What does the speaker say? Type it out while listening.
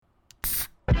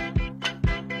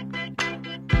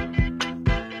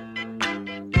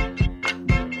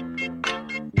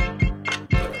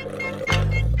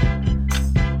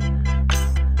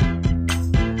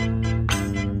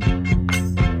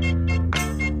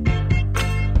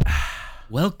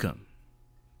Welcome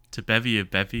to Bevy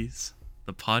of Bevies,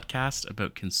 the podcast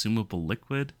about consumable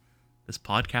liquid. This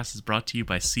podcast is brought to you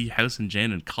by C House and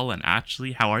Jan and Cullen.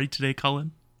 Actually, how are you today,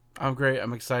 Cullen? I'm great.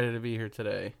 I'm excited to be here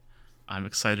today. I'm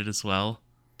excited as well.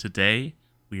 Today,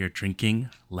 we are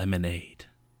drinking lemonade.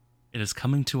 It is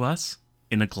coming to us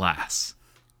in a glass.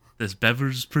 This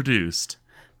beverage is produced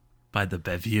by the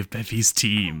Bevy of Bevies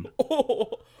team.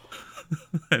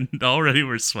 And already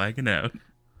we're swagging out.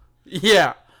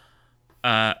 Yeah.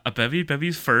 A Bevy of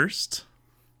Bevies first.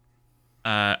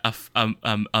 A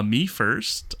me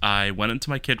first. I went into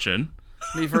my kitchen.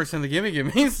 Me first in the gimme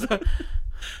gimmes.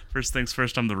 First things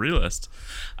first, I'm the realist.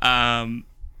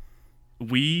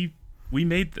 We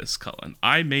made this, Cullen.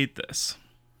 I made this.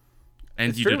 And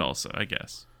It's you true. did also, I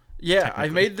guess. Yeah, I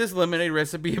made this lemonade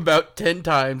recipe about 10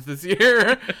 times this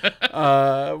year.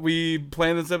 We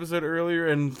planned this episode earlier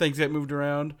and things got moved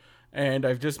around. And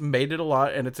I've just made it a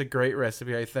lot, and it's a great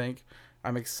recipe, I think.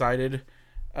 I'm excited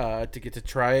to get to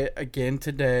try it again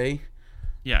today.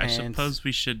 Yeah, I And- suppose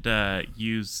we should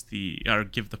use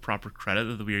give the proper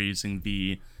credit that we are using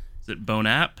is it Bon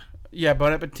App? Yeah,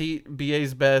 Bon Appetit,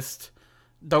 BA's Best.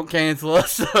 Don't cancel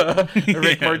us.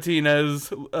 Rick Yeah.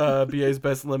 Martinez, BA's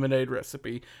Best lemonade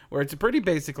recipe, where it's a pretty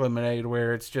basic lemonade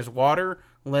where it's just water,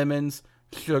 lemons,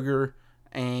 sugar,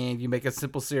 and you make a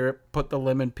simple syrup, put the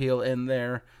lemon peel in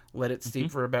there, let it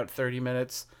steep for about 30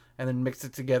 minutes, and then mix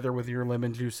it together with your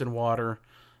lemon juice and water,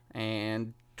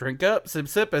 and drink up, sip,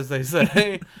 sip, as they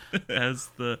say. as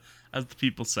the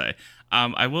people say.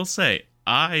 I will say,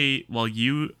 while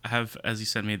you have, as you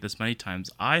said, made this many times,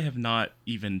 I have not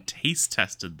even taste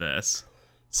tested this.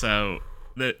 So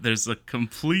there's a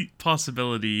complete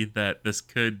possibility that this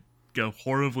could go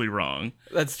horribly wrong.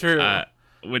 That's true.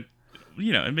 It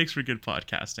makes for good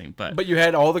podcasting. But you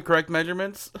had all the correct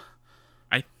measurements?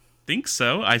 I think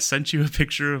so. I sent you a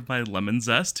picture of my lemon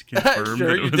zest to confirm Sure,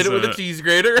 that it you was did it with a cheese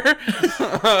grater.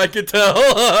 I could tell.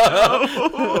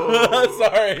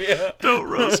 Sorry. Don't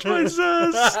roast my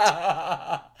zest.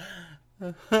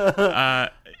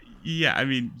 Yeah, I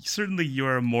mean, certainly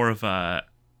you're more of a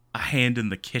hand in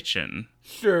the kitchen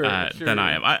Sure, than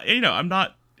I am. I'm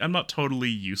not totally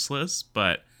useless,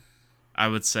 but I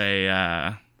would say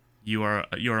you're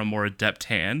a more adept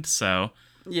hand. So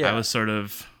Yeah. I was sort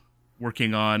of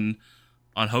working on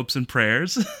hopes and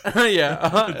prayers.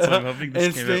 Yeah. So I'm hoping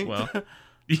this came out Instinct. well.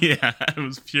 Yeah, it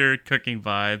was pure cooking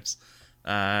vibes.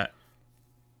 I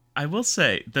will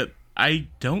say that I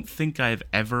don't think I've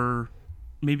ever,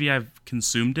 maybe I've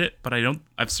consumed it, but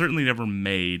I've certainly never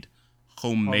made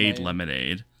homemade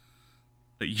lemonade.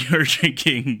 That you're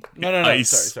drinking No. ice.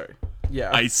 Sorry.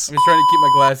 Yeah. Ice. I'm just trying to keep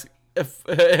my glass.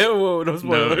 Whoa, no No,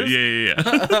 spoilers. yeah.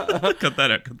 Cut that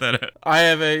out. I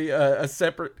have a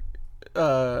separate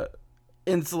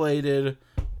insulated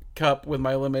cup with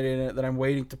my lemonade in it that I'm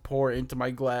waiting to pour into my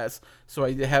glass, so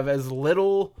I have as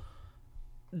little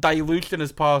dilution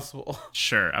as possible.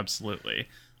 Sure, absolutely.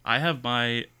 I have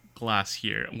my glass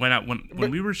here.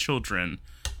 When we were children,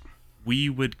 we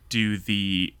would do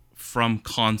the from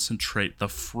concentrate, the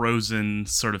frozen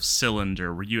sort of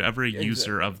cylinder. Were you ever a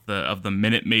user of the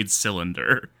Minute Maid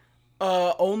cylinder?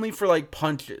 Only for like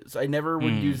punches. I never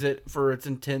would use it for its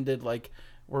intended, like,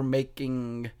 we're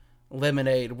making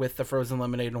lemonade with the frozen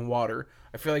lemonade and water.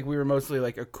 I feel like we were mostly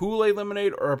like a Kool-Aid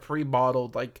lemonade or a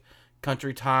pre-bottled like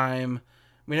Country Time.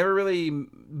 We never really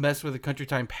messed with the Country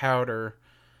Time powder.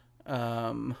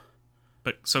 But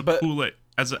But- Kool-Aid,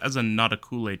 as a not a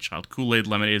Kool-Aid child, Kool-Aid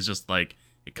lemonade is just like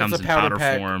it comes It's in a powder powder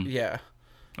pack. form. Yeah.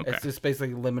 Okay. It's just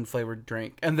basically a lemon flavored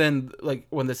drink. And then like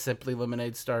when the Simply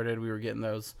lemonade started, we were getting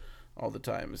those all the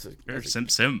time. You're simp.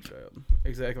 Child.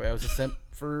 Exactly. I was a simp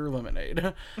for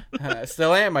lemonade.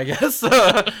 Still am, I guess.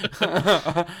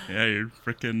 Yeah, you're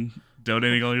freaking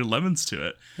donating all your lemons to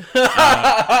it.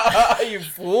 You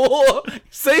fool!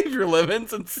 Save your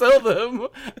lemons and sell them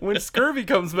when scurvy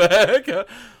comes back.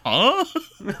 Huh?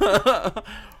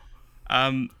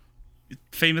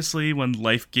 Famously, when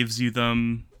life gives you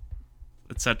them,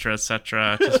 etc.,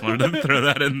 etc. Just wanted to throw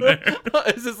that in there.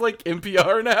 Is this like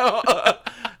NPR now?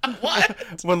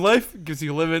 What? When life gives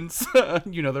you lemons,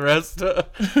 you know the rest.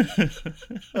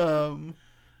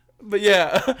 But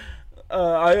yeah,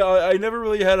 I never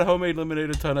really had a homemade lemonade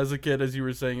a ton as a kid, as you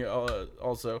were saying.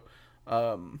 Also,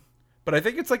 but I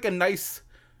think it's like a nice,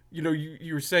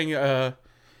 you were saying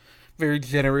very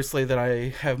generously that I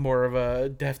have more of a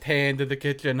deft hand in the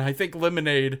kitchen. I think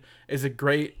lemonade is a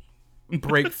great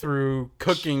breakthrough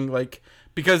cooking, like,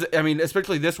 because I mean,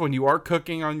 especially this one, you are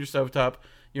cooking on your stovetop,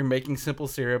 you're making simple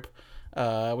syrup,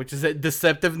 which is a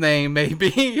deceptive name.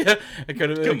 Maybe it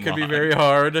could be very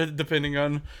hard depending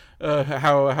on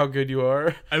how good you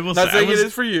are. I will not say, saying it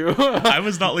is for you. I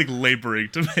was not like laboring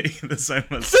to make this. I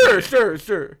must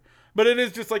Sure. But it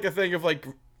is just like a thing of like,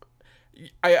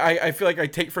 I feel like I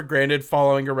take for granted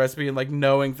following a recipe and like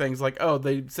knowing things like, oh,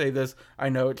 they say this, I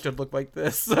know it should look like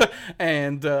this,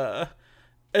 and you're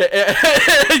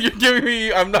giving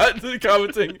me. I'm not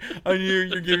commenting on you.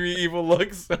 You're giving me evil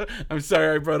looks. I'm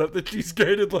sorry I brought up the cheese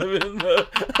grated lemon. Well,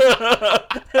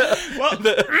 I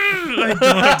don't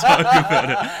want to talk about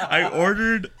it.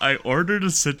 I ordered a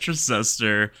citrus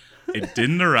zester. It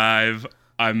didn't arrive.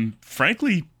 I'm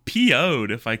frankly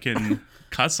PO'd, if I can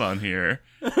cuss on here.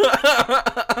 And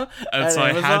so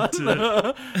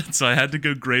I had to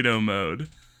go Grado mode.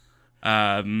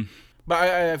 But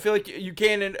I feel like you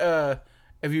can,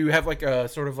 if you have like a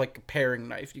sort of like paring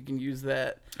knife, you can use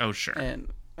that. Oh sure.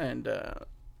 And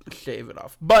shave it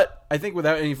off. But I think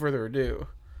without any further ado,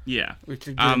 yeah, we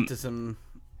should get into some.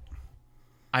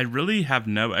 I really have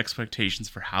no expectations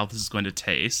for how this is going to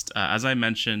taste. As I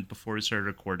mentioned before we started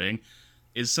recording,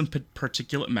 is some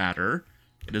particulate matter.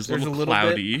 It is a little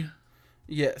cloudy. Bit,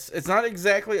 yes, it's not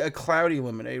exactly a cloudy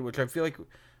lemonade, which I feel like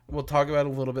we'll talk about a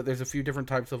little bit. There's a few different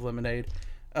types of lemonade.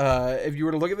 If you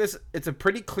were to look at this, it's a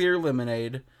pretty clear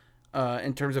lemonade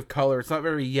in terms of color. It's not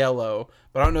very yellow,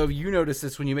 but I don't know if you notice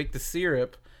this when you make the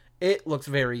syrup. It looks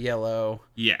very yellow.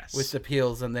 Yes. With the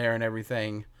peels in there and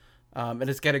everything. And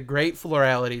it's got a great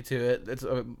florality to it. It's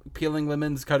peeling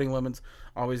lemons, cutting lemons,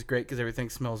 always great because everything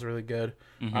smells really good.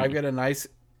 Mm-hmm. I've got a nice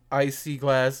icy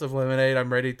glass of lemonade.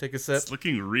 I'm ready to take a sip. It's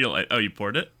looking real. Oh, you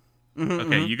poured it? Mm-hmm,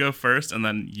 okay, you go first, and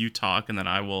then you talk, and then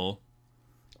I will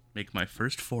make my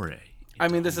first foray. I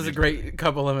mean, this is a great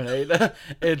cup of lemonade.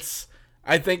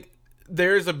 I think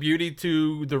there's a beauty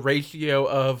to the ratio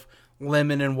of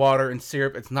lemon and water and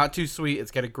syrup. It's not too sweet.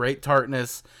 It's got a great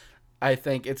tartness. I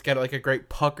think it's got like a great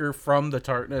pucker from the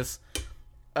tartness.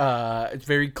 It's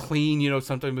very clean.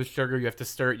 Sometimes with sugar you have to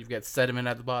stir it. You've got sediment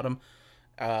at the bottom.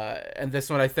 And this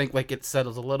one, I think like it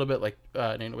settles a little bit. Like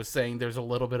Nana was saying, there's a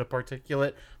little bit of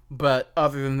particulate. But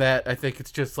other than that, I think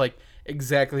it's just like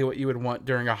exactly what you would want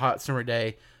during a hot summer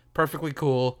day. Perfectly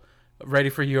cool. Ready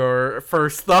for your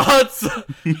first thoughts?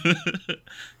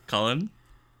 Colin,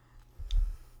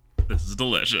 this is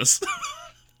delicious.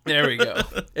 There we go.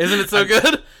 Isn't it so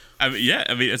good?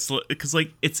 It's because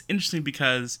like it's interesting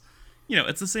because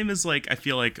it's the same as like I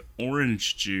feel like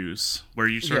orange juice where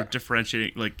you sort of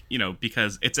differentiate like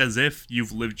because it's as if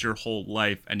you've lived your whole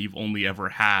life and you've only ever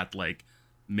had like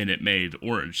Minute Maid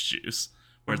orange juice.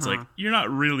 Where it's like you're not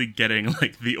really getting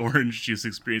like the orange juice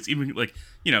experience, even like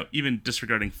even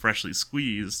disregarding freshly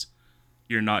squeezed,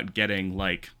 you're not getting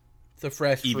like the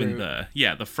fresh even fruit.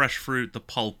 the fresh fruit, the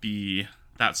pulpy,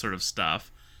 that sort of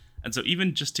stuff. And so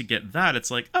even just to get that,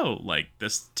 it's like, oh, like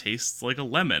this tastes like a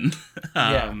lemon.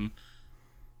 And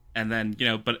then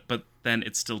but then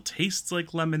it still tastes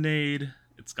like lemonade.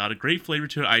 It's got a great flavor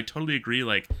to it. I totally agree.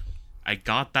 Like I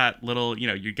got that little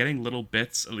you're getting little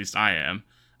bits. At least I am.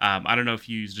 I don't know if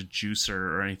you used a juicer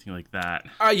or anything like that.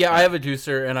 I have a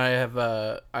juicer, and I have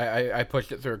I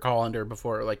pushed it through a colander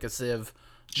before, like a sieve,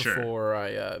 before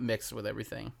I mixed with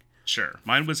everything. Sure,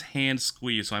 mine was hand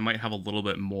squeezed, so I might have a little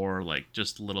bit more, like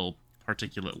just little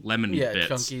particulate lemony bits.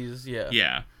 Chunkies,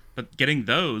 yeah. But getting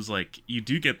those, like you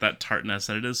do get that tartness,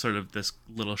 and it is sort of this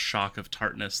little shock of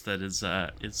tartness that is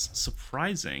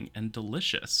surprising and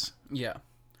delicious. Yeah,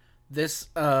 this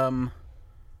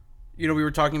we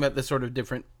were talking about the sort of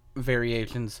different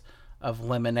variations of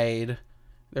lemonade.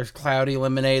 There's cloudy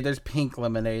lemonade, there's pink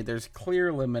lemonade, there's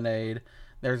clear lemonade,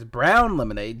 there's brown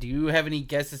lemonade. Do you have any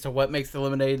guesses to what makes the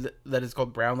lemonade that is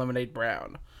called brown lemonade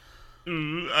brown?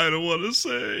 I don't want to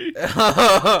say.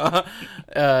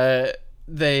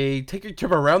 They take a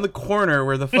trip around the corner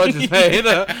where the fudge is made.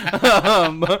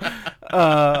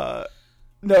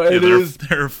 No,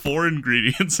 there are 4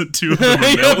 ingredients and 2 of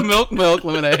them are milk. milk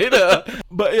lemonade.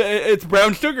 But it's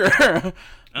brown sugar.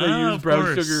 They use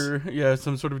brown sugar. Yeah,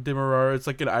 some sort of demerara. It's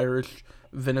like an Irish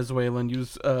Venezuelan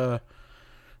use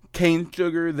cane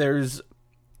sugar. There's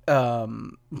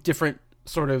different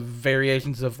sort of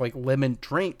variations of like lemon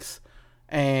drinks,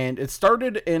 and it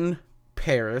started in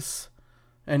Paris,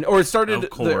 it started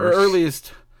the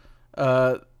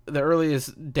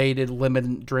earliest dated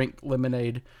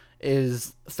lemonade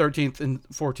is 13th and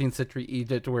 14th century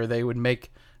Egypt, where they would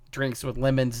make drinks with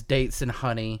lemons, dates, and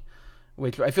honey,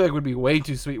 which I feel like would be way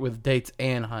too sweet with dates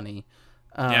and honey.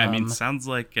 Sounds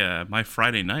like my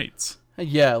Friday nights.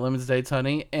 Yeah, lemons, dates,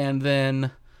 honey, and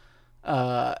then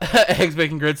eggs,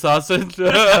 bacon, grit, sausage.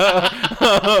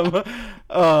 But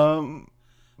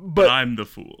I'm the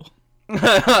fool.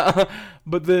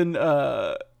 But then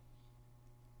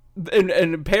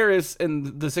in Paris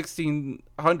in the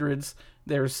 1600s,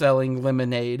 they're selling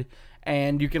lemonade.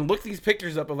 And you can look these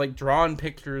pictures up of like drawn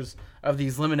pictures of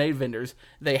these lemonade vendors.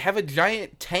 They have a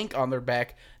giant tank on their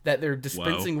back that they're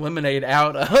dispensing lemonade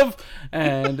out of,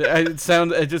 and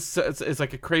it's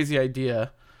like a crazy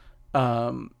idea.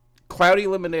 Cloudy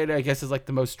lemonade, I guess, is like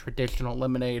the most traditional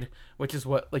lemonade, which is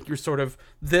what like you're sort of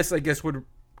this I guess would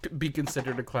be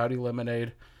considered a cloudy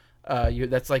lemonade.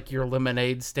 That's like your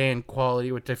lemonade stand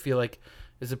quality, which I feel like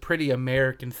is a pretty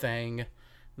American thing.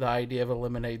 The idea of a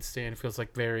lemonade stand feels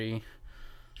like very...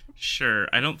 Sure.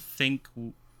 I don't think...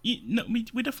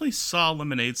 we definitely saw a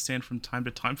lemonade stand from time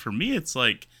to time. For me, it's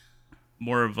like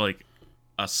more of like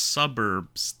a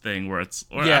suburbs thing where it's...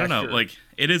 Or I don't know. Sure. Like,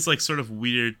 it is like sort of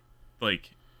weird.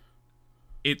 Like,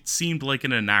 it seemed like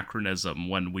an anachronism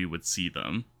when we would see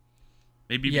them.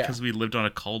 Maybe because we lived on a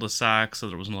cul-de-sac, so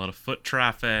there wasn't a lot of foot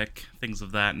traffic, things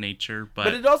of that nature.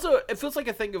 But it feels like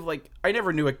a thing of like, I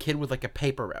never knew a kid with like a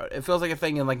paper route. It feels like a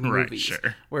thing in like movies,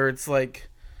 where it's like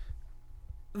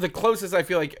the closest I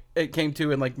feel like it came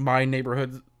to in like my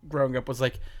neighborhood growing up was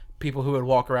like people who would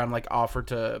walk around and like offer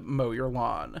to mow your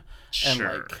lawn and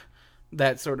like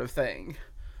that sort of thing.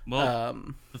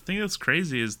 Well, the thing that's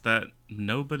crazy is that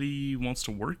nobody wants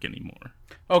to work anymore.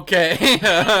 Okay.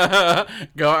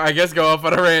 I guess go off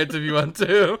on a rant if you want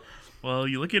to. Well,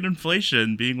 you look at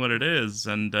inflation being what it is,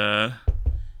 and I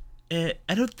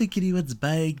don't think anyone's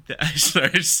buying that. Sorry, I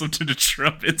just slipped into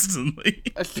Trump instantly.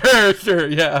 Sure,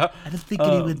 yeah. I don't think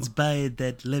anyone's buying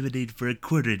that lemonade for a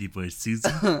quarter anymore,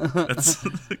 Susan. That's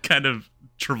kind of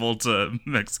Travolta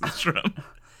mixed with Trump.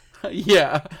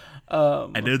 Yeah.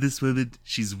 I know this woman.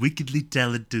 She's wickedly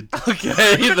talented. Okay.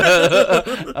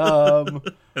 I'll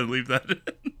leave that in.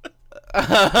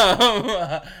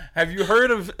 Have you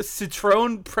heard of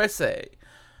Citroën Pressé?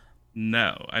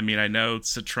 No. I mean, I know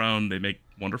Citroën. They make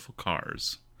wonderful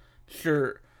cars.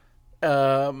 Sure.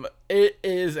 It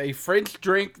is a French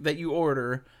drink that you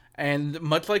order, and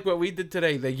much like what we did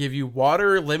today, they give you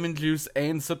water, lemon juice,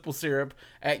 and simple syrup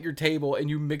at your table, and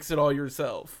you mix it all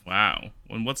yourself. Wow.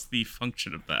 And what's the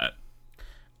function of that?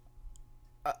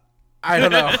 I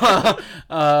don't know.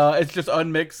 It's just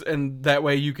unmixed, and that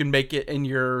way you can make it in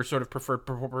your sort of preferred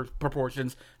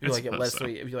proportions. If you like it less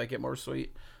sweet, if you like it more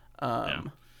sweet.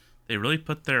 They really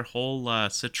put their whole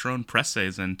Citroën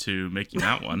Pressés into making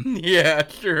that one. Yeah,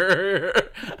 sure.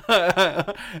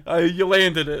 You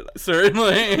landed it,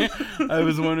 certainly. I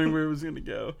was wondering where it was going to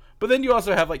go. But then you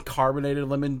also have like carbonated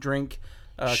lemon drink.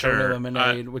 Carbonated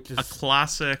lemonade, which is a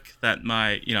classic that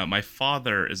my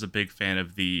father is a big fan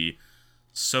of the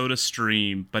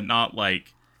SodaStream, but not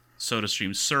like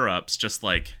SodaStream syrups, just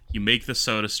like you make the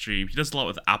SodaStream. He does a lot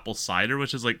with apple cider,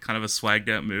 which is like kind of a swagged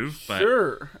out move. But,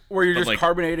 sure. Where you're just like,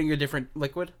 carbonating a different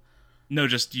liquid? No,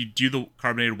 just you do the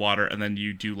carbonated water and then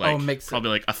you do like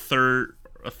probably like a third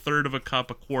of a cup,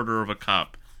 a quarter of a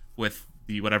cup with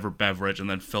the whatever beverage, and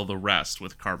then fill the rest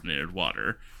with carbonated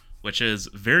water, which is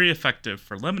very effective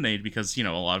for lemonade because, a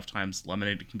lot of times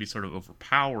lemonade can be sort of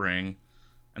overpowering.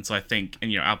 And so I think,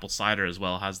 and apple cider as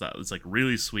well has that. It's like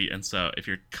really sweet. And so if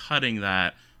you're cutting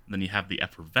that, then you have the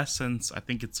effervescence. I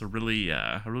think it's a really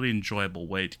enjoyable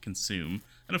way to consume.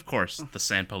 And of course, the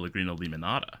San Pellegrino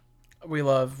Limonada.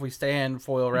 We stand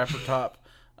foil wrapper top.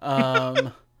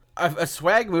 A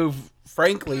swag move,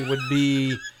 frankly, would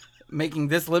be making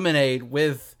this lemonade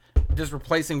with just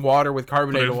replacing water with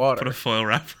carbonated water. Put a foil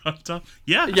wrapper on top.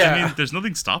 Yeah. I mean, there's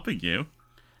nothing stopping you.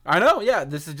 I know. Yeah,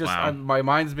 this is just my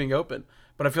mind's being open.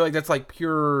 But I feel like that's like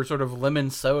pure sort of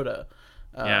lemon soda.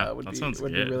 Would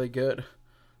be really good.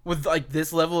 With like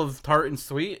this level of tart and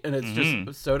sweet, and it's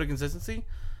just soda consistency.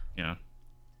 Yeah.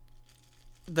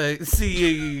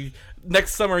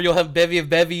 Next summer you'll have bevy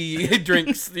of bevy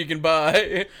drinks you can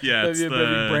buy. Yeah, bevy of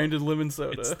bevy branded lemon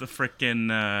soda. It's the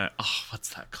frickin'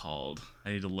 what's that called?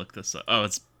 I need to look this up. Oh,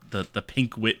 it's the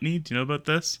Pink Whitney. Do you know about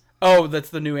this? Oh, that's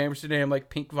the New Amsterdam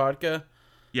like pink vodka.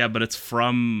 Yeah, but it's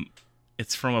from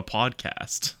a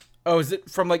podcast. Oh, is it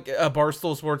from like a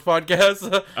Barstool Sports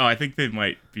podcast? Oh, I think they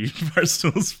might be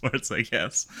Barstool Sports, I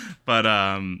guess. But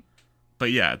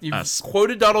yeah. You've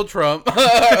quoted Donald Trump.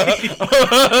 I've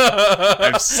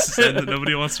said that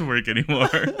nobody wants to work anymore.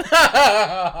 And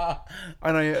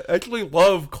I actually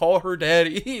love Call Her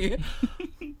Daddy.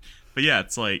 But yeah,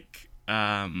 it's like,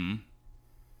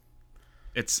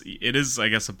 it is, I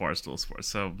guess, a Barstool Sports,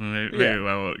 so maybe I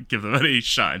won't give them any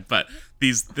shine. But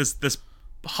this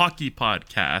hockey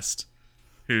podcast,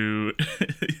 who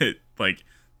like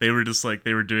they were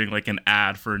doing like an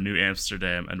ad for New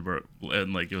Amsterdam, and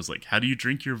like it was like, how do you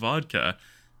drink your vodka?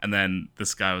 And then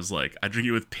this guy was like, I drink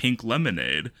it with pink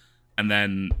lemonade. and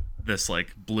then this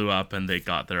like blew up and they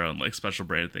got their own like special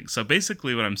branded thing. So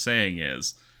basically what I'm saying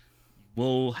is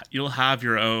you'll have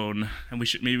your own, and we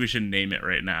should name it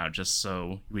right now just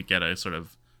so we get a sort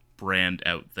of brand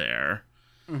out there.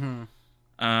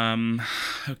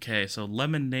 Okay, so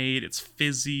lemonade, it's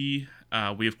fizzy.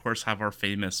 We of course have our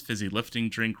famous fizzy lifting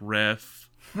drink riff.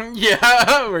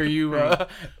 Yeah, where you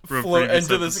float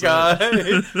into the sky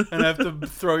and have to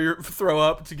throw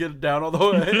up to get it down all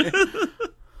the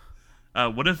way.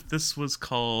 What if this was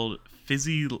called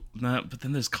fizzy? No, but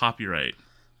then there's copyright.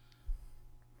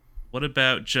 What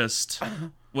about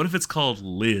what if it's called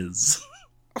Liz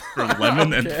for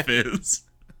lemon and fizz?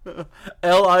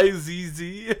 Lizz.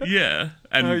 Yeah,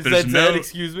 and there's no.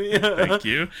 Excuse me. Thank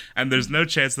you. And there's no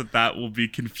chance that will be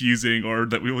confusing or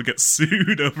that we will get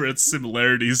sued over its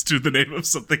similarities to the name of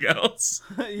something else.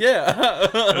 Yeah,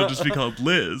 it'll just be called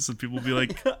Liz, and people will be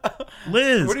like,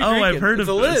 "Liz, what are you oh, drinking? I've heard it's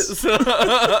of this."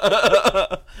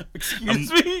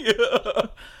 Excuse me.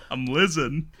 I'm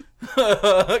Lizzin'.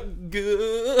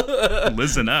 Good.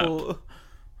 Lizzin' up. Well,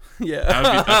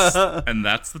 yeah,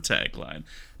 that's the tagline.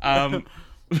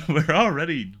 We're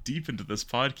already deep into this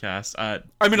podcast.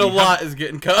 I mean, a lot is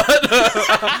getting cut.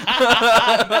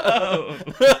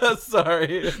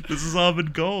 Sorry. This has all been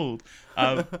gold.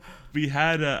 We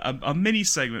had a mini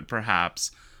segment,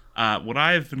 perhaps. What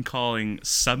I have been calling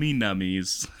Summy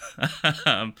Nummies.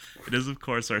 It is, of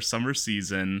course, our summer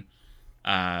season.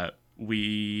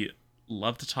 We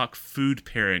love to talk food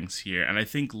pairings here, and I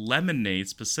think lemonade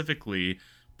specifically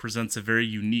presents a very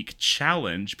unique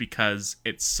challenge because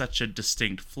it's such a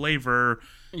distinct flavor.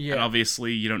 Yeah. And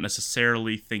obviously you don't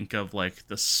necessarily think of like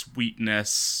the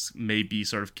sweetness maybe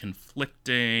sort of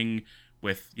conflicting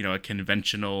with, a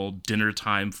conventional dinner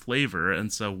time flavor.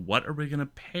 And so what are we going to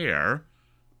pair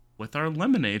with our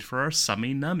lemonade for our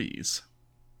Summy Nummies?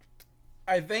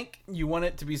 I think you want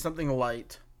it to be something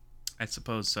light. I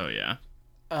suppose so, yeah.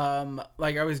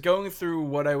 Like I was going through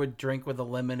what I would drink with a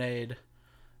lemonade.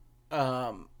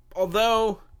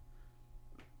 Although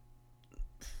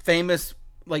famous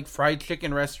like fried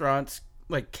chicken restaurants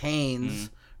like Cane's,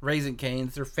 Raising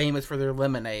Cane's, they're famous for their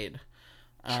lemonade.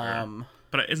 Sure.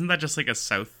 But isn't that just like a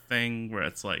South thing where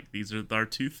it's like these are our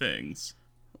two things?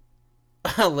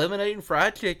 Lemonade and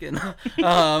fried chicken.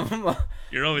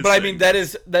 You're always. But I mean that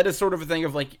is sort of a thing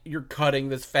of like you're cutting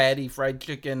this fatty fried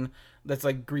chicken that's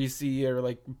like greasy or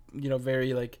like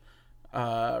very like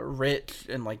rich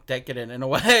and like decadent in a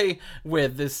way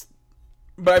with this,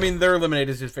 but I mean their lemonade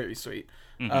is just very sweet.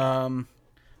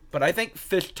 But I think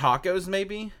fish tacos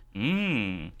maybe.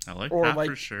 I like that like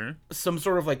for sure. Some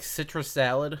sort of like citrus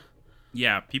salad.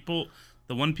 Yeah,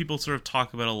 the one people sort of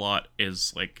talk about a lot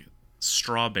is like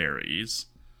strawberries.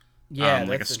 Yeah,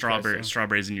 like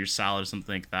strawberries in your salad or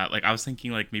something like that. Like I was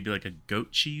thinking like maybe like a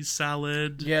goat cheese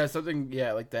salad. Yeah, something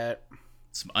like that.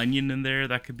 Some onion in there,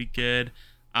 that could be good.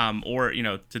 Or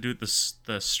to do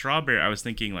the strawberry, I was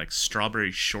thinking like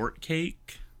strawberry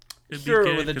shortcake could be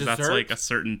good because that's like a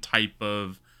certain type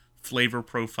of flavor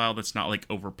profile that's not like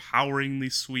overpoweringly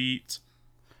sweet.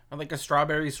 Or like a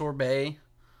strawberry sorbet.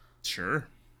 Sure.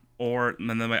 And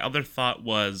then my other thought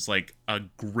was like a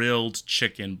grilled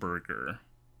chicken burger.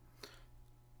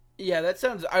 Yeah, that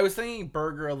sounds. I was thinking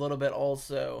burger a little bit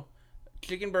also.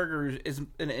 Chicken burger is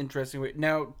an interesting way.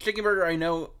 Now, chicken burger, I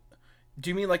know. Do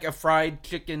you mean like a fried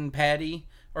chicken patty,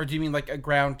 or do you mean like a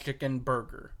ground chicken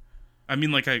burger? I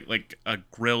mean like a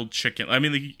grilled chicken. I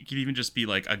mean, like, it could even just be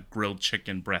like a grilled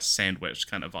chicken breast sandwich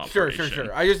kind of operation.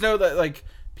 Sure. I just know that like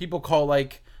people call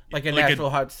like a Nashville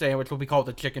hot sandwich will be called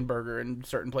a chicken burger in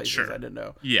certain places. Sure. I didn't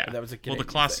know. Yeah, that was a the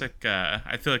classic.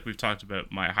 I feel like we've talked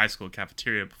about my high school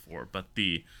cafeteria before, but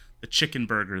the chicken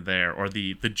burger there, or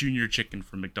the junior chicken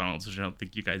from McDonald's, which I don't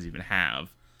think you guys even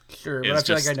have. Sure, but I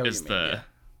feel like I know what you mean.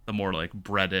 The more like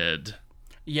breaded.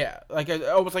 Yeah, like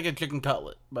almost like a chicken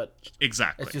cutlet, but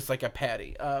exactly, it's just like a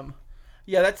patty.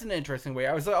 Yeah, that's an interesting way.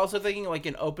 I was also thinking like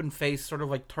an open face, sort of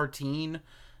like tartine,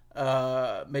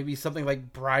 maybe something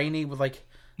like briny with like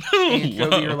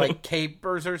anchovy or like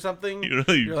capers or something.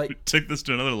 You're like took this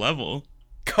to another level.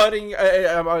 Cutting.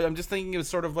 I'm just thinking it was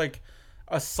sort of like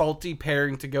a salty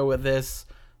pairing to go with this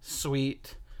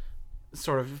sweet,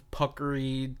 sort of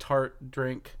puckery tart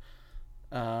drink.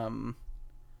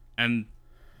 And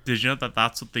did you know that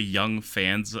that's what the young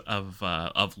fans of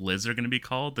Liz are going to be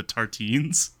called? The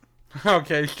Tartines?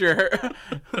 Okay, sure.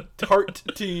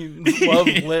 Tartines love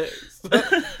Liz.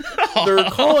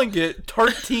 They're calling it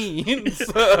Tartines.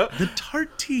 The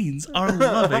Tartines are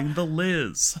loving the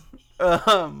Liz.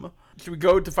 Should we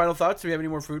go to final thoughts? Do we have any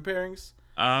more food pairings?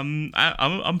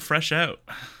 I'm fresh out.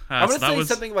 I'm gonna say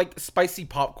something like spicy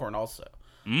popcorn also.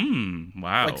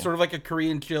 Wow. Like sort of like a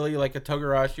Korean chili, like a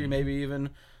togarashi, maybe even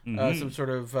some sort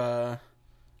of gochugaru,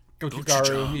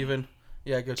 Gochujang. even.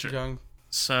 Yeah, gochujang.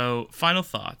 So, final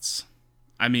thoughts.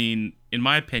 I mean, in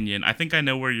my opinion, I think I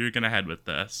know where you're going to head with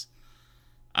this.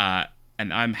 And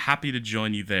I'm happy to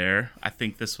join you there. I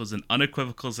think this was an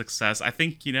unequivocal success. I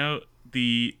think,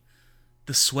 the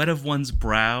sweat of one's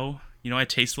brow, I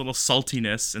taste a little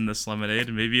saltiness in this lemonade,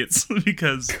 and maybe it's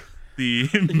because the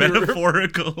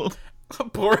metaphorical...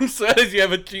 Pouring sweat as you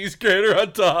have a cheese grater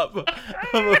on top of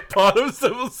a pot of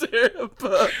simple syrup.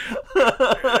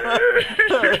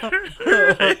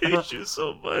 I hate you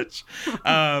so much.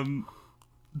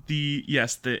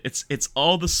 It's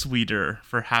all the sweeter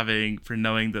for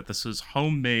knowing that this was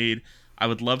homemade. I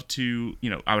would love to,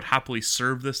 I would happily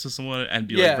serve this to someone and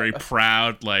be like very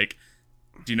proud, like,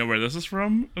 do you know where this is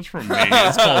from? It's from me.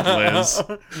 It's called Liz.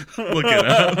 Look it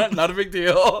up. Not a big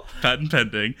deal. Patent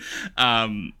pending.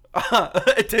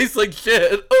 It tastes like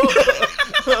shit.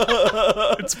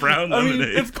 It's brown lemonade. I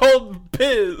mean, it's called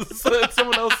Piz. It's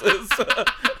someone else's.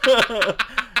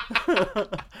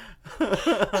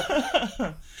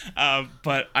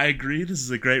 But I agree, this is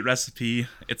a great recipe.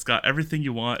 It's got everything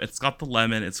you want. It's got the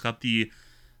lemon. It's got the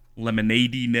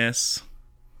lemonadiness.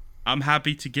 I'm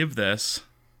happy to give this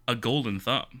a golden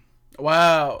thumb.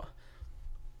 Wow.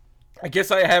 I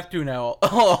guess I have to now.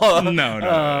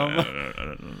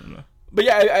 No. But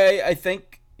yeah, I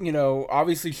think,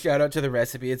 obviously shout out to the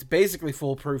recipe. It's basically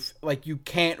foolproof. Like, you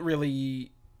can't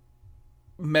really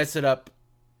mess it up.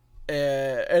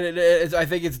 And I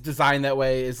think it's designed that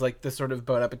way, is like the sort of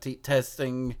Bon Appetit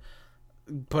testing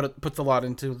puts a lot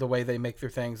into the way they make their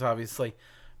things, obviously.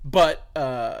 But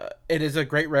it is a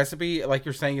great recipe. Like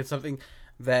you're saying, it's something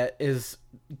that is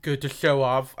good to show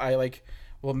off. I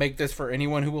will make this for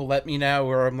anyone who will let me now,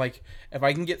 where I'm like, if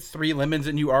I can get 3 lemons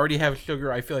and you already have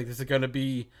sugar, I feel like this is going to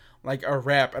be like a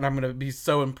wrap, and I'm going to be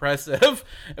so impressive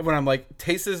when I'm like,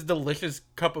 taste this delicious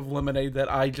cup of lemonade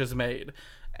that I just made.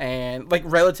 And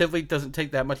relatively doesn't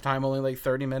take that much time, only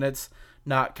 30 minutes,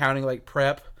 not counting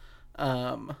prep.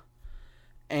 And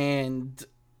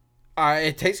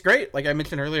it tastes great. Like I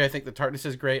mentioned earlier, I think the tartness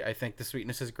is great. I think the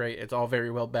sweetness is great. It's all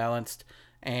very well balanced,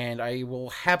 and I will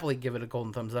happily give it a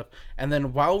golden thumbs up. And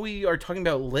then while we are talking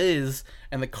about Liz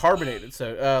and the carbonated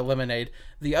lemonade,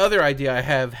 the other idea I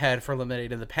have had for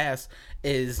lemonade in the past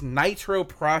is nitro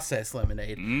processed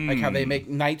lemonade, like how they make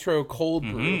nitro cold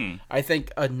brew. I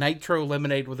think a nitro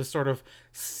lemonade with a sort of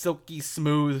silky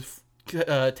smooth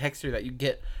texture that you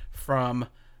get from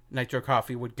nitro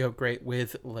coffee would go great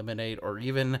with lemonade or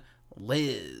even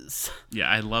Liz. Yeah,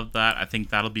 I love that. I think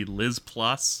that'll be Liz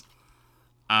plus.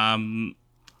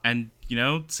 And,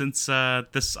 since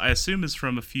this, I assume, is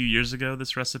from a few years ago,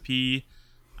 this recipe,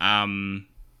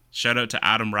 shout out to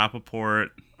Adam Rappaport.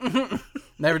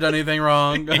 Never done anything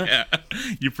wrong. Yeah,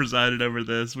 you presided over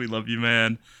this. We love you,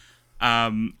 man.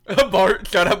 Bart,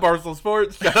 shout out Barstool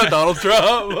Sports. Shout out Donald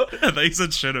Trump. I thought you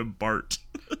said shout out Bart.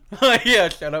 Yeah,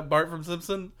 shout out Bart from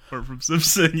Simpson. Bart from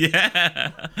Simpson,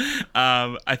 yeah.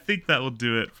 I think that will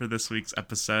do it for this week's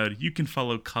episode. You can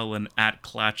follow Cullen at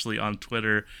Clatchley on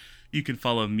Twitter. You can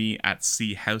follow me at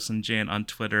CHousenJan on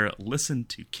Twitter. Listen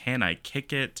to Can I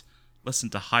Kick It? Listen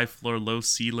to High Floor, Low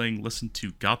Ceiling. Listen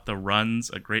to Got the Runs,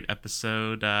 a great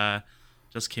episode.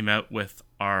 Just came out with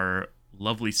our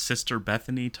lovely sister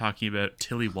Bethany talking about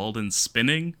Tilly Walden's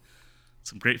spinning.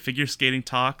 Some great figure skating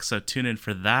talk, so tune in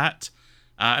for that.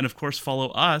 And of course, follow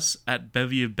us at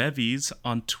Bevy of Bevies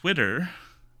on Twitter.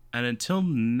 And until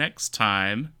next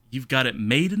time, you've got it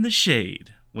made in the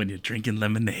shade when you're drinking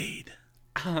lemonade.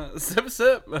 Sip,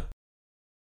 sip.